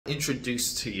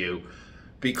introduce to you,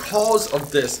 because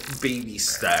of this baby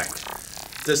stack,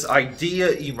 this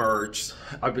idea emerged.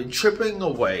 I've been chipping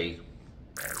away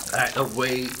at a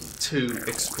way to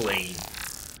explain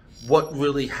what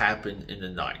really happened in the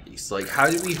 90s. Like, how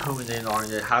do we hone in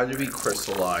on it? How do we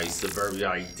crystallize the very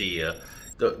idea?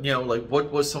 Like,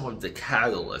 what was some of the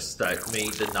catalysts that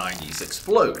made the 90s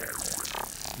explode?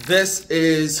 This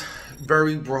is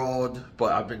very broad,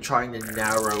 but I've been trying to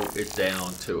narrow it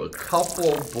down to a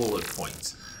couple bullet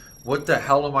points. What the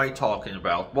hell am I talking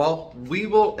about? Well, we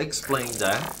will explain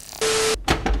that.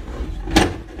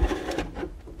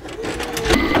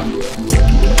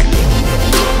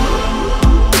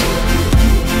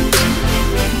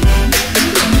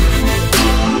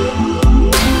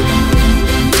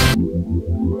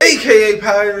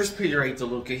 AKAPADers, Peter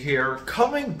DeLuca here,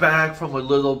 coming back from a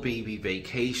little baby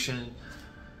vacation.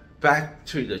 Back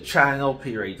to the channel,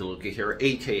 Peter DeLuca here,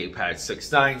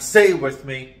 AKAPAD69. Stay with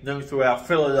me, known throughout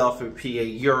Philadelphia, PA,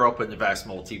 Europe, and the vast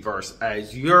multiverse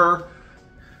as your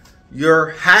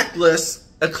hatless,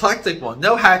 eclectic one.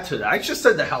 No hat to that. I just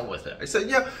said the hell with it. I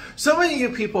said, so many of you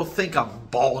people think I'm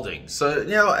balding. So,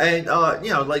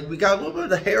 like we got a little bit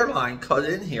of the hairline cut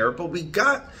in here, but we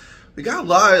got a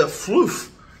lot of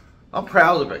floof. I'm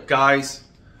proud of it, guys.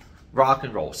 Rock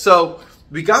and roll. So,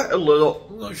 we got a little,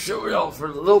 I'm going to show it off for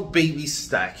a little baby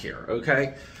stack here,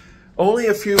 okay? Only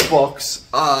a few books.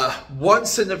 One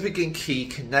significant key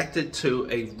connected to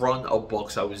a run of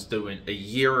books I was doing a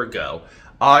year ago.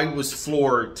 I was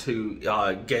floored to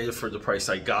get it for the price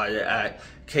I got it at.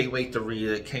 Can't wait to read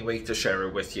it. Can't wait to share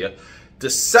it with you. The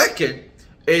second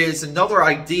is another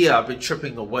idea I've been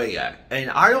chipping away at. And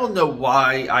I don't know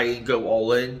why I didn't go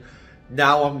all in.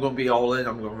 Now I'm going to be all in.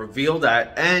 I'm going to reveal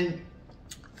that. And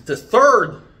the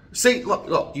third, see,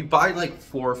 look, you buy like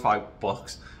 $4 or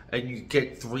 $5 and you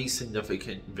get 3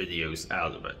 significant videos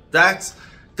out of it. That's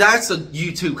a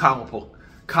YouTube comic book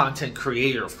content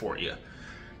creator for you.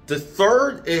 The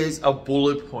third is a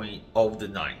bullet point of the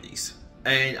 90s.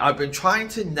 And I've been trying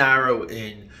to narrow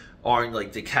in on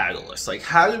like the catalyst. Like,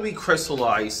 how do we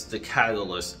crystallize the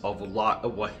catalyst of a lot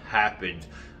of what happened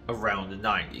around the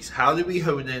 90s? How do we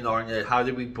hone in on it? How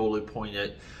do we bullet point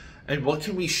it? And what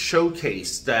can we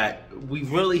showcase that we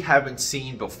really haven't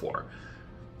seen before?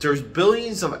 There's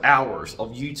billions of hours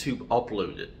of YouTube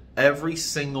uploaded every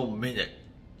single minute.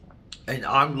 And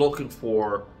I'm looking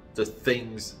for the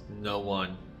things no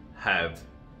one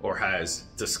has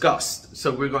discussed.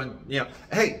 So we're going,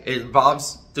 hey, it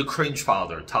involves the cringe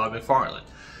father, Todd McFarlane.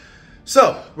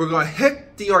 So we're going to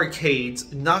hit the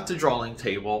arcades, not the drawing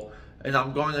table. And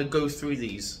I'm going to go through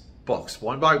these books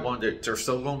one by one. They're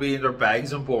still going to be in their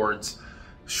bags and boards.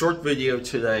 Short video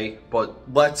today, but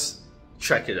let's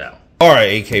check it out. All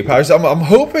right, AKAPADers, I'm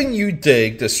hoping you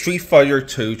dig the Street Fighter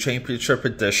 2 Championship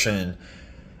Edition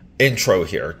intro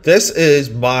here. This is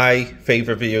my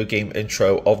favorite video game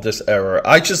intro of this era.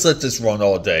 I just let this run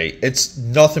all day. It's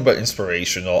nothing but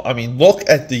inspirational. I mean, look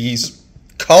at these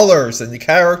colors and the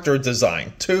character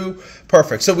design. Too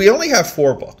perfect. So we only have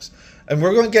 4 books. And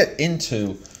we're going to get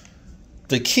into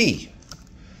the key.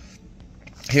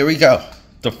 Here we go.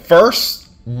 The first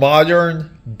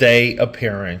modern day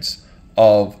appearance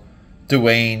of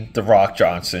Dwayne "The Rock"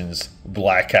 Johnson's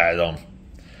Black Adam.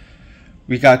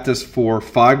 We got this for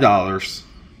 $5.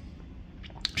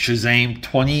 Shazam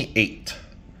 $28.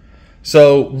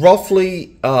 So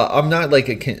roughly, I'm not like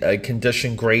a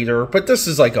condition grader, but this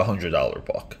is like a $100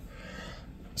 book.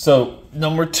 So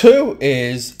number 2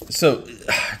 is, so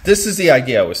this is the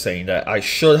idea I was saying that I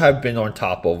should have been on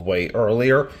top of way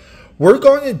earlier. We're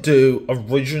going to do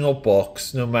original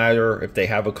books, no matter if they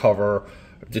have a cover,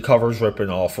 if the cover's ripping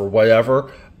off or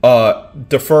whatever.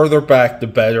 The further back, the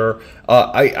better.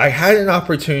 I had an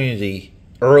opportunity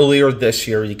earlier this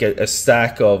year to get a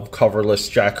stack of coverless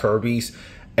Jack Kirby's,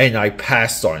 and I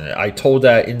passed on it. I told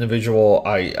that individual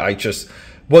I just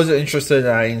wasn't interested,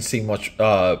 and I didn't see much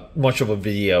of a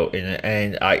video in it,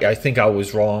 and I think I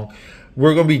was wrong.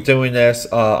 We're going to be doing this.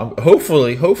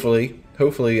 Hopefully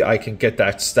I can get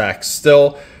that stack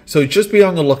still. So just be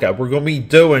on the lookout. We're going to be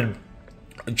doing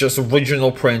just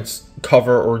original prints,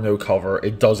 cover or no cover.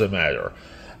 It doesn't matter.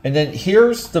 And then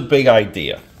here's the big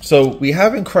idea. So we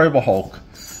have Incredible Hulk.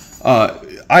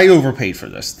 I overpaid for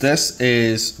this. This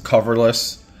is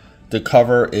coverless. The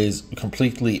cover is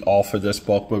completely off of this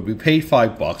book, but we paid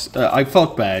 $5. I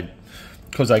felt bad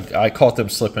because I caught them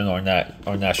slipping on that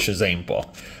Shazam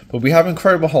book. But we have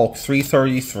Incredible Hulk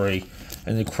 333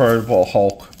 and Incredible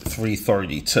Hulk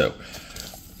 332.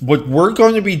 What we're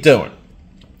going to be doing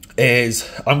is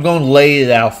I'm going to lay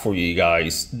it out for you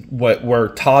guys where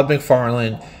Todd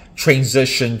McFarlane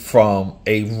transitioned from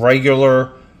a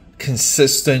regular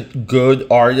consistent, good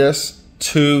artist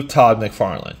to Todd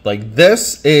McFarlane. Like,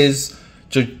 this is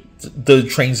the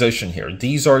transition here.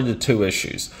 These are the two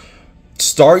issues.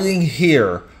 Starting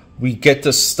here, we get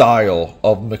the style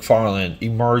of McFarlane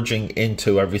emerging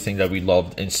into everything that we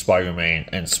loved in Spider-Man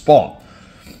and Spawn.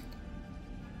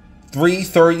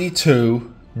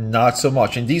 332, not so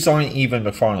much. And these aren't even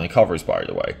McFarlane covers, by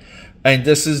the way. And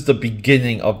this is the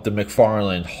beginning of the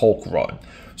McFarlane Hulk run.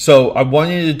 So I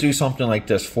wanted to do something like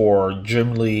this for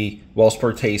Jim Lee, Wells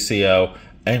Portacio,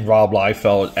 and Rob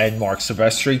Liefeld, and Mark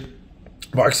Silvestri.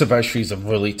 Mark Silvestri is a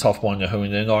really tough one to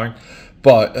hone in on.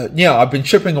 But, yeah, I've been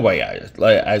chipping away at it,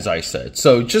 as I said.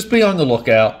 So just be on the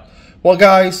lookout. Well,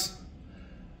 guys,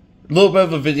 a little bit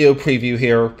of a video preview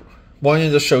here. Wanted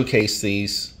to showcase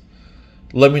these.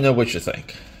 Let me know what you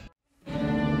think.